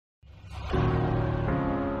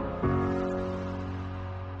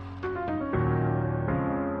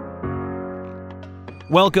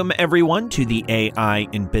Welcome, everyone, to the AI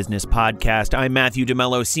in Business podcast. I'm Matthew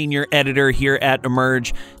DeMello, Senior Editor here at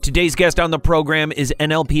Emerge. Today's guest on the program is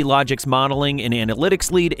NLP Logix Modeling and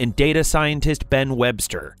Analytics Lead and Data Scientist Ben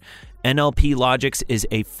Webster. NLP Logix is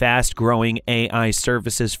a fast-growing AI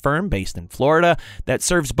services firm based in Florida that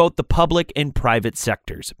serves both the public and private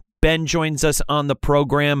sectors. Ben joins us on the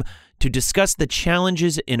program to discuss the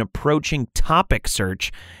challenges in approaching topic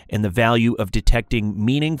search and the value of detecting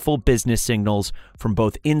meaningful business signals from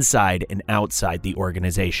both inside and outside the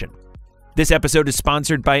organization. This episode is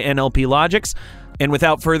sponsored by NLP Logix, and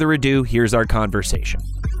without further ado, here's our conversation.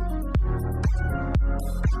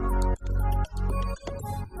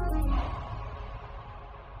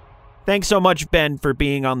 Thanks so much, Ben, for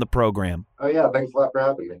being on the program. Oh, yeah. Thanks a lot for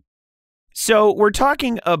having me. So we're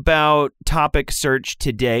talking about topic search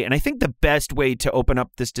today, and I think the best way to open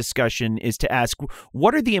up this discussion is to ask,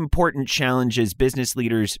 what are the important challenges business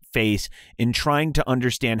leaders face in trying to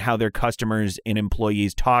understand how their customers and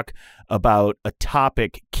employees talk about a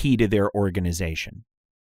topic key to their organization?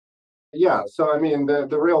 Yeah. So, I mean, the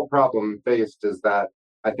real problem faced is that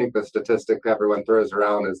I think the statistic everyone throws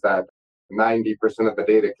around is that 90% of the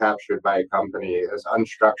data captured by a company is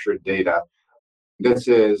unstructured data. This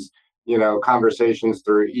is conversations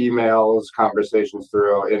through emails, conversations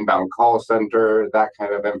through inbound call center, that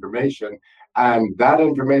kind of information. And that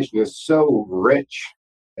information is so rich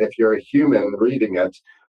if you're a human reading it,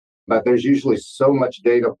 but there's usually so much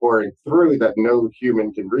data pouring through that no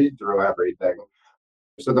human can read through everything.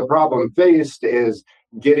 So the problem faced is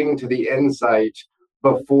getting to the insight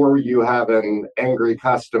before you have an angry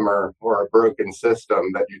customer or a broken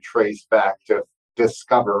system that you trace back to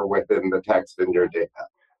discover within the text in your data.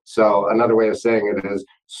 So another way of saying it is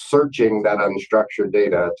searching that unstructured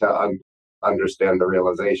data to understand the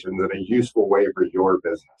realizations in a useful way for your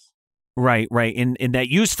business. Right. And that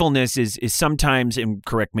usefulness is sometimes, and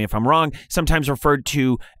correct me if I'm wrong, sometimes referred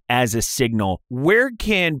to as a signal. Where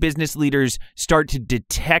can business leaders start to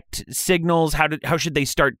detect signals? How should they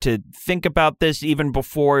start to think about this even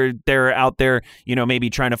before they're out there, maybe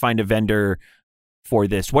trying to find a vendor for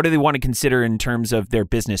this? What do they want to consider in terms of their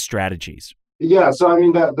business strategies? Yeah, so I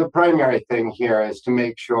mean, the primary thing here is to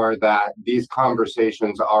make sure that these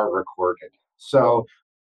conversations are recorded. So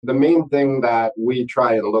the main thing that we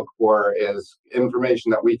try and look for is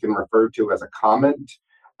information that we can refer to as a comment.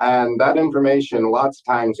 And that information, lots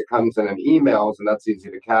of times it comes in emails, and that's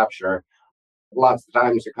easy to capture. Lots of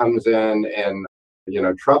times it comes in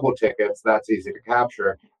trouble tickets, that's easy to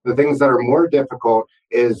capture. The things that are more difficult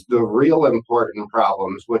is the real important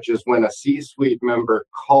problems, which is when a C-suite member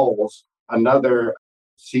calls another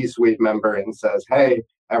C-suite member and says, hey,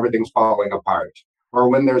 everything's falling apart. Or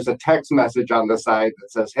when there's a text message on the side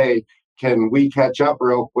that says, hey, can we catch up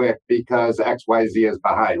real quick because XYZ is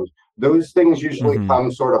behind? Those things usually come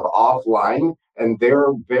sort of offline, and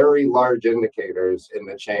they're very large indicators in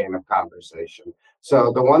the chain of conversation.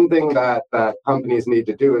 So the one thing that companies need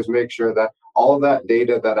to do is make sure that all that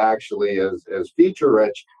data that actually is feature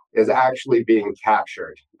rich is actually being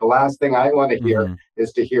captured. The last thing I want to hear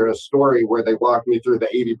is to hear a story where they walk me through the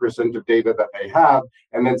 80% of data that they have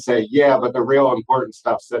and then say, yeah, but the real important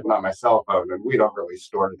stuff's sitting on my cell phone, and we don't really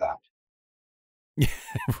store that.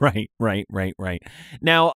 Right.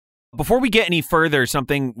 Now, before we get any further,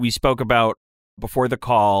 something we spoke about before the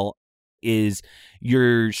call is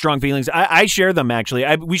your strong feelings. I share them, actually.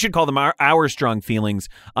 We should call them our strong feelings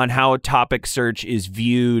on how a topic search is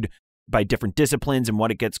viewed by different disciplines and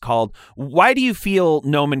what it gets called. Why do you feel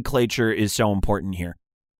nomenclature is so important here?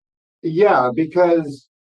 Yeah, because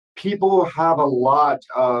people have a lot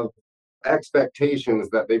of expectations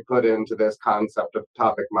that they put into this concept of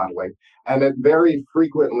topic modeling, and it very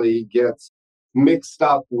frequently gets mixed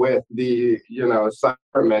up with the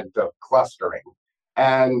sacrament of clustering.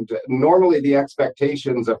 And normally the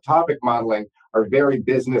expectations of topic modeling are very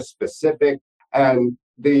business specific, and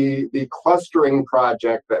the clustering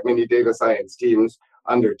project that many data science teams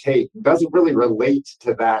undertake doesn't really relate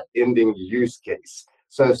to that ending use case.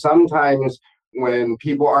 So sometimes when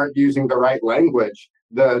people aren't using the right language,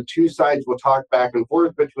 the two sides will talk back and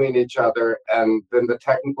forth between each other, and then the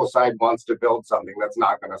technical side wants to build something that's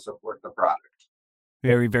not going to support the product.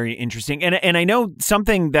 Very, very interesting. And I know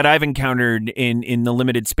something that I've encountered in the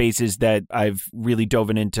limited spaces that I've really dove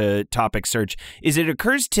into topic search is it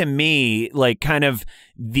occurs to me like kind of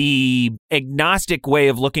the agnostic way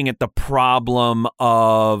of looking at the problem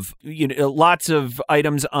of, lots of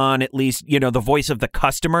items on at least, the voice of the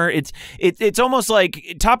customer. It's almost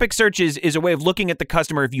like topic search is a way of looking at the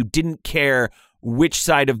customer if you didn't care which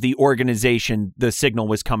side of the organization the signal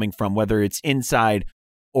was coming from, whether it's inside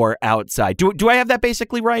or outside. Do I have that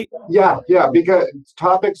basically right? Yeah, because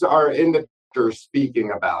topics are indicators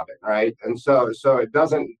speaking about it, right? And so it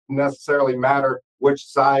doesn't necessarily matter which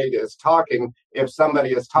side is talking. If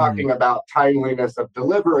somebody is Mhm. talking about timeliness of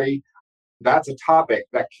delivery, that's a topic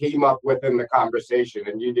that came up within the conversation,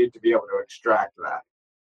 and you need to be able to extract that.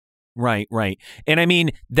 Right, right. And I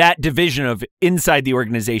mean, that division of inside the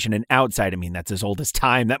organization and outside, I mean, that's as old as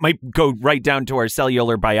time. That might go right down to our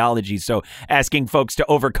cellular biology. So asking folks to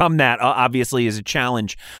overcome that obviously is a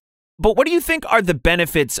challenge. But what do you think are the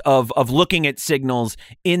benefits of looking at signals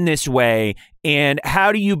in this way? And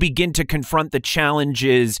how do you begin to confront the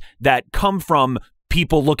challenges that come from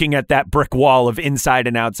people looking at that brick wall of inside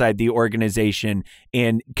and outside the organization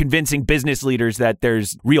and convincing business leaders that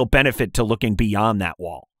there's real benefit to looking beyond that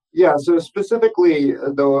wall? Yeah, so specifically,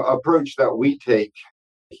 the approach that we take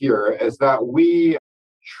here is that we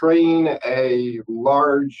train a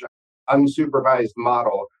large unsupervised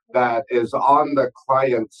model that is on the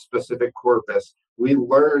client specific corpus. We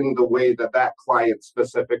learn the way that that client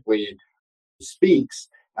specifically speaks.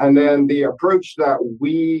 And then the approach that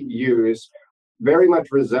we use very much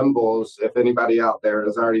resembles, if anybody out there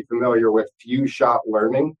is already familiar with few shot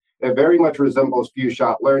learning, it very much resembles few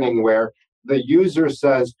shot learning, where the user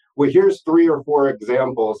says, well, here's 3 or 4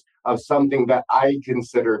 examples of something that I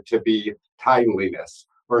consider to be timeliness,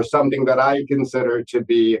 or something that I consider to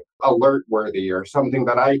be alert worthy, or something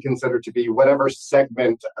that I consider to be whatever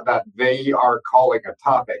segment that they are calling a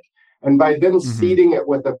topic. And by then Hmm. seeding it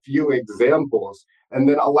with a few examples and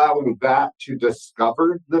then allowing that to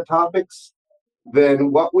discover the topics,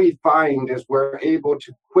 then what we find is we're able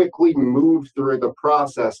to quickly move through the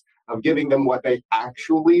process of giving them what they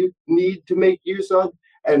actually need to make use of,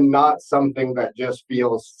 and not something that just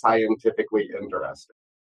feels scientifically interesting.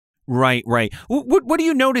 Right, right. What do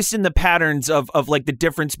you notice in the patterns of like the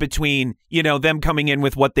difference between, them coming in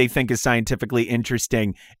with what they think is scientifically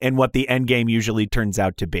interesting and what the end game usually turns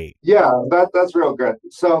out to be? Yeah, that's real good.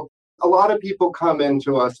 So a lot of people come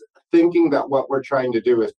into us thinking that what we're trying to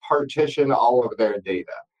do is partition all of their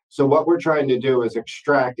data. So what we're trying to do is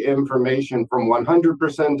extract information from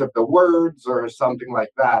 100% of the words or something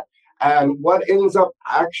like that. And what ends up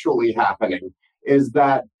actually happening is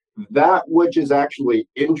that that which is actually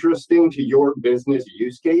interesting to your business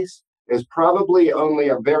use case is probably only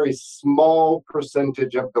a very small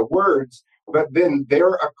percentage of the words, but then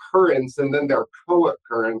their occurrence and then their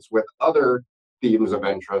co-occurrence with other themes of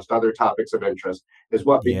interest, other topics of interest, is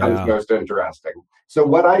what becomes Yeah. most interesting. So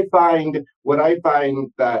what I find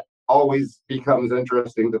that always becomes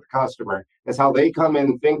interesting to the customer is how they come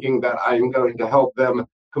in thinking that I'm going to help them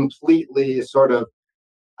completely sort of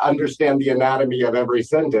understand the anatomy of every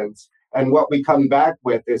sentence. And what we come back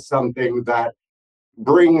with is something that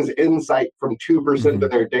brings insight from 2% Hmm. of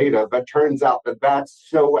their data, but turns out that that's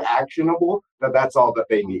so actionable that that's all that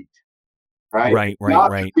they need, right? Right, right, Not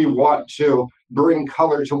that right. we want to bring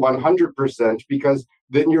color to 100%, because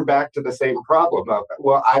then you're back to the same problem of,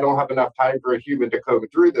 well, I don't have enough time for a human to comb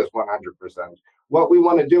through this 100%. What we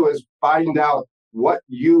want to do is find out what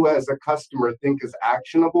you as a customer think is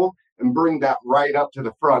actionable and bring that right up to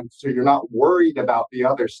the front, so you're not worried about the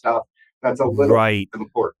other stuff that's a little Right.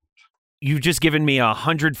 important. You've just given me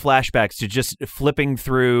 100 flashbacks to just flipping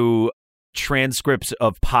through transcripts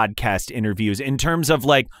of podcast interviews in terms of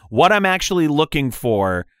like what I'm actually looking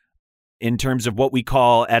for in terms of what we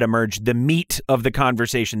call at Emerge the meat of the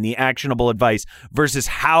conversation, the actionable advice versus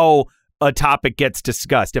how a topic gets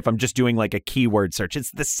discussed. If I'm just doing like a keyword search,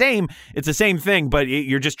 it's the same thing, but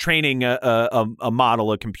you're just training a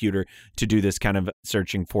model, a computer to do this kind of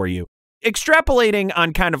searching for you. Extrapolating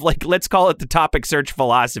on kind of like, let's call it the topic search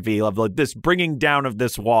philosophy of like this bringing down of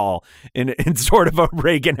this wall in sort of a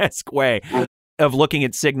Reagan-esque way of looking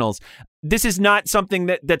at signals. This is not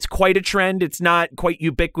something that's quite a trend. It's not quite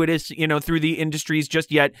ubiquitous, through the industries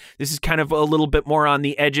just yet. This is kind of a little bit more on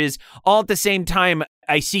the edges. All at the same time,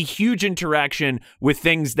 I see huge interaction with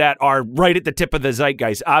things that are right at the tip of the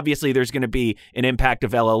zeitgeist. Obviously, there's going to be an impact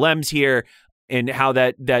of LLMs here and how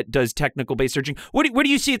that does technical based searching. What do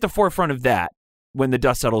you see at the forefront of that when the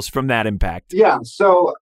dust settles from that impact? Yeah,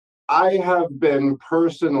 so I have been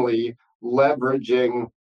personally leveraging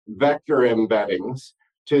vector embeddings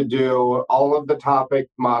to do all of the topic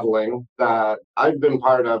modeling that I've been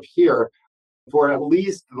part of here for at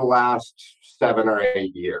least the last 7 or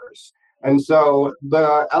 8 years. And so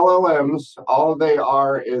the LLMs, all they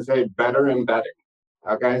are is a better embedding.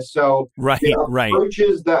 Okay, so the Right, right.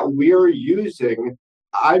 approaches that we're using,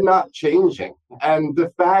 I'm not changing. And the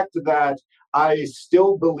fact that I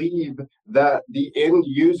still believe that the end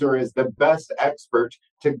user is the best expert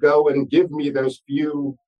to go and give me those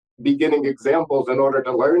few beginning examples in order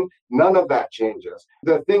to learn, none of that changes.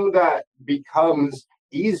 The thing that becomes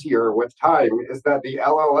easier with time is that the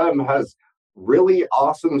LLM has really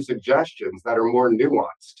awesome suggestions that are more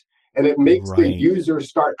nuanced. And it makes the Right. user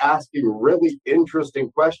start asking really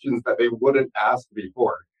interesting questions that they wouldn't ask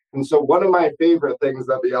before. And so, one of my favorite things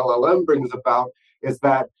that the LLM brings about is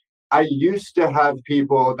that I used to have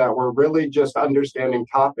people that were really just understanding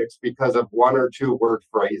topics because of one or two word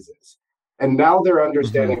phrases. And now they're Hmm.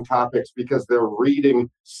 understanding topics because they're reading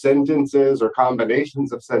sentences or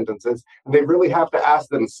combinations of sentences. And they really have to ask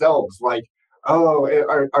themselves, like, oh,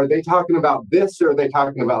 are they talking about this or are they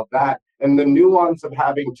talking about that? And the nuance of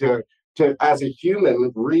having to, as a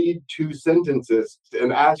human, read two sentences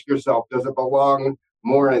and ask yourself, does it belong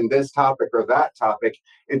more in this topic or that topic?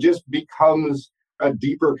 It just becomes a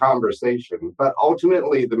deeper conversation. But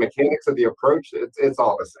ultimately, the mechanics of the approach, it's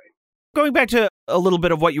all the same. Going back to a little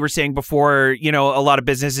bit of what you were saying before, a lot of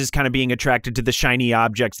businesses kind of being attracted to the shiny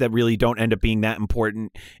objects that really don't end up being that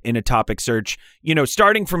important in a topic search.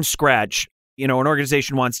 Starting from scratch, an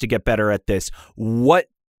organization wants to get better at this. What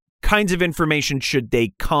kinds of information should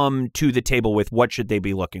they come to the table with? What should they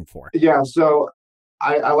be looking for? Yeah, so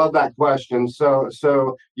I love that question.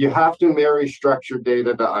 So you have to marry structured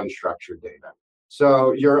data to unstructured data.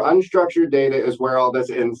 So your unstructured data is where all this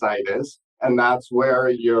insight is, and that's where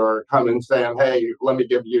you're coming saying, "Hey, let me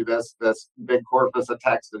give you this big corpus of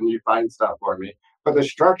text, and you find stuff for me." But the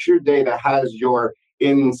structured data has your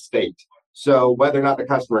in state. So whether or not the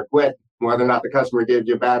customer quit, whether or not the customer gave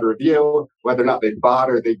you a bad review, whether or not they bought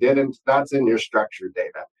or they didn't, that's in your structured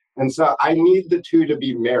data. And so I need the two to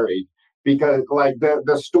be married because like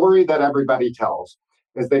the story that everybody tells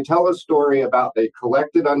is they tell a story about they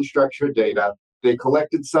collected unstructured data, they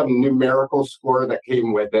collected some numerical score that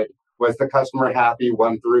came with it. Was the customer happy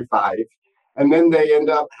 1 through 5? And then they end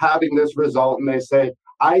up having this result and they say,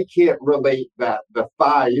 I can't relate that the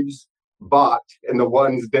fives bought and the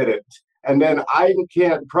ones didn't. And then I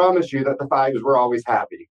can't promise you that the fives were always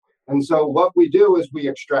happy. And so what we do is we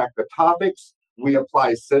extract the topics, we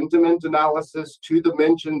apply sentiment analysis to the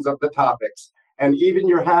mentions of the topics. And even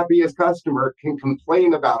your happiest customer can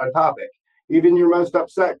complain about a topic. Even your most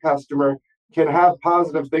upset customer can have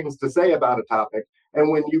positive things to say about a topic.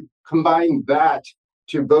 And when you combine that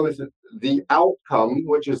to both the outcome,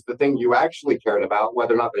 which is the thing you actually cared about,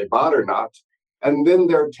 whether or not they bought or not, and then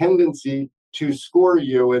their tendency to score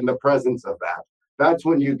you in the presence of that, that's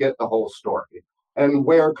when you get the whole story. And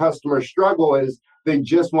where customers struggle is they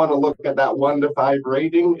just want to look at that 1 to 5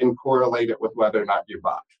 rating and correlate it with whether or not you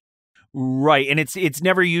bought. Right, and it's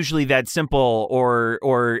never usually that simple,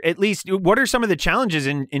 or at least what are some of the challenges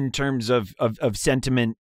in terms of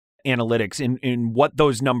sentiment analytics in what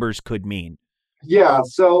those numbers could mean? Yeah,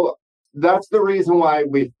 so that's the reason why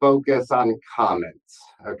we focus on comments,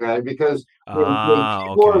 okay? Because when Ah,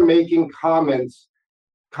 people are okay. making comments,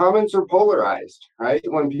 comments are polarized, right?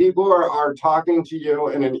 When people are talking to you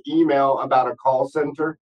in an email about a call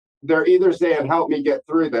center, they're either saying, help me get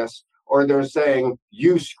through this, or they're saying,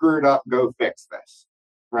 you screwed up, go fix this,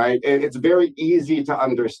 right? It's very easy to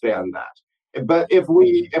understand that. But if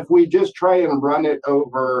we just try and run it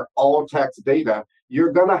over all text data,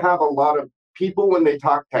 you're going to have a lot of people when they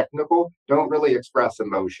talk technical don't really express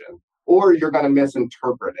emotion, or you're going to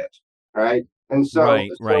misinterpret it, right? And so,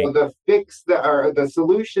 Right, so right. the fix that or the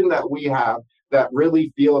solution that we have that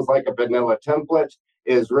really feels like a vanilla template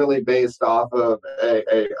is really based off of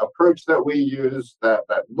a approach that we use that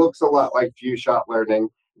looks a lot like few shot learning,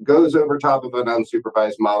 goes over top of an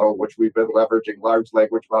unsupervised model, which we've been leveraging large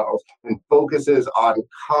language models, and focuses on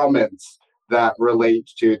comments that relate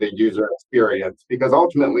to the user experience, because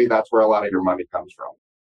ultimately that's where a lot of your money comes from.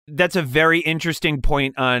 That's a very interesting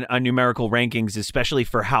point on numerical rankings, especially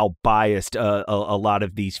for how biased a lot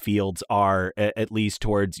of these fields are, at least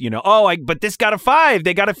towards, but this got a 5.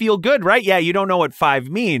 They got to feel good, right? Yeah, you don't know what 5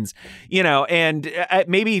 means, and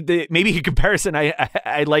maybe a comparison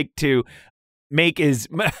I like to make is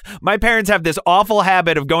my parents have this awful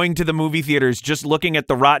habit of going to the movie theaters just looking at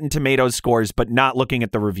the Rotten Tomatoes scores but not looking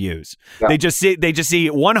at the reviews. Yeah. They just see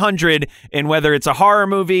 100, and whether it's a horror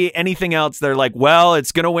movie, anything else, they're like, well,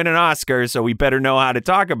 it's going to win an Oscar, so we better know how to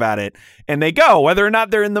talk about it. And they go whether or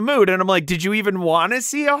not they're in the mood. And I'm like, did you even want to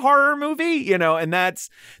see a horror movie? And that's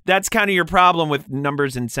kind of your problem with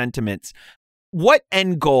numbers and sentiments. What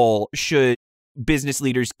end goal should business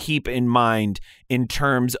leaders keep in mind in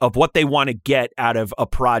terms of what they want to get out of a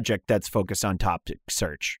project that's focused on topic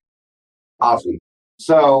search? Awesome.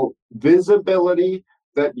 So visibility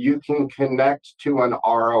that you can connect to an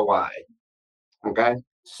ROI. Okay.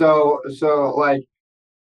 So like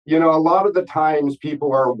A lot of the times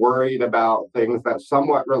people are worried about things that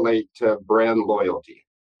somewhat relate to brand loyalty.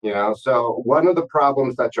 So one of the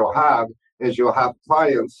problems that you'll have is you'll have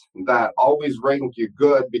clients that always rank you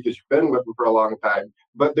good because you've been with them for a long time,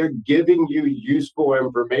 but they're giving you useful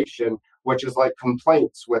information, which is like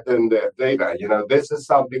complaints within the data. This is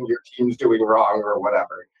something your team's doing wrong or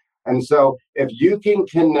whatever. And so if you can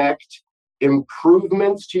connect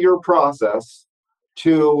improvements to your process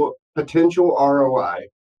to potential ROI,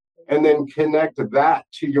 and then connect that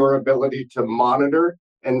to your ability to monitor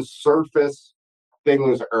and surface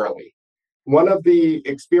things early. One of the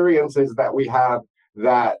experiences that we have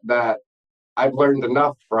that I've learned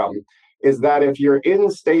enough from is that if your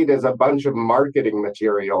end state is a bunch of marketing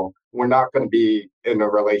material, we're not going to be in a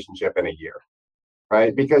relationship in a year,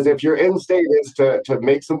 right? Because if your end state is to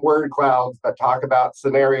make some word clouds that talk about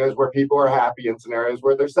scenarios where people are happy and scenarios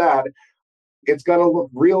where they're sad, it's going to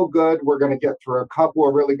look real good. We're going to get through a couple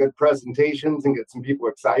of really good presentations and get some people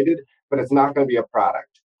excited, but it's not going to be a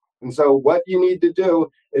product. And so what you need to do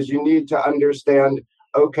is you need to understand,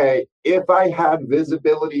 okay, if I had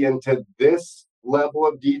visibility into this level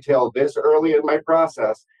of detail this early in my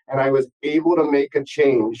process, and I was able to make a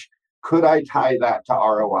change, could I tie that to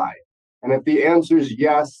ROI? And if the answer is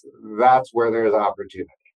yes, that's where there's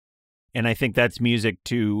opportunity. And I think that's music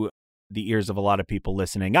to the ears of a lot of people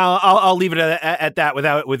listening. I'll leave it at that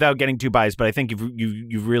without getting too biased, but I think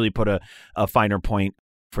you've really put a finer point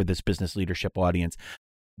for this business leadership audience.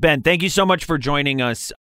 Ben, thank you so much for joining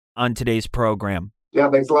us on today's program. Yeah,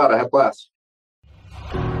 thanks a lot. I had a blast.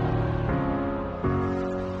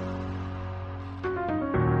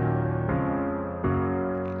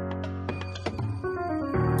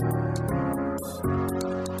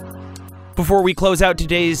 Before we close out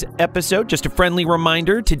today's episode, just a friendly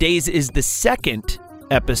reminder, today's is the second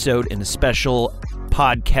episode in a special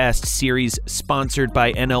podcast series sponsored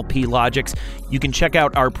by NLP Logix. You can check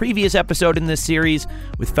out our previous episode in this series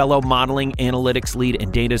with fellow modeling analytics lead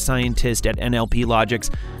and data scientist at NLP Logix,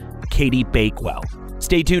 Katie Bakewell.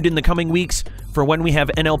 Stay tuned in the coming weeks for when we have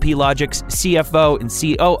NLP Logix CFO and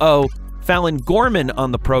COO Fallon Gorman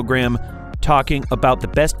on the program, talking about the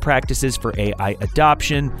best practices for AI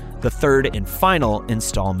adoption, the third and final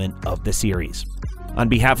installment of the series. On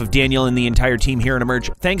behalf of Daniel and the entire team here at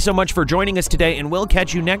Emerge, thanks so much for joining us today, and we'll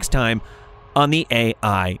catch you next time on the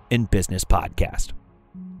AI in Business podcast.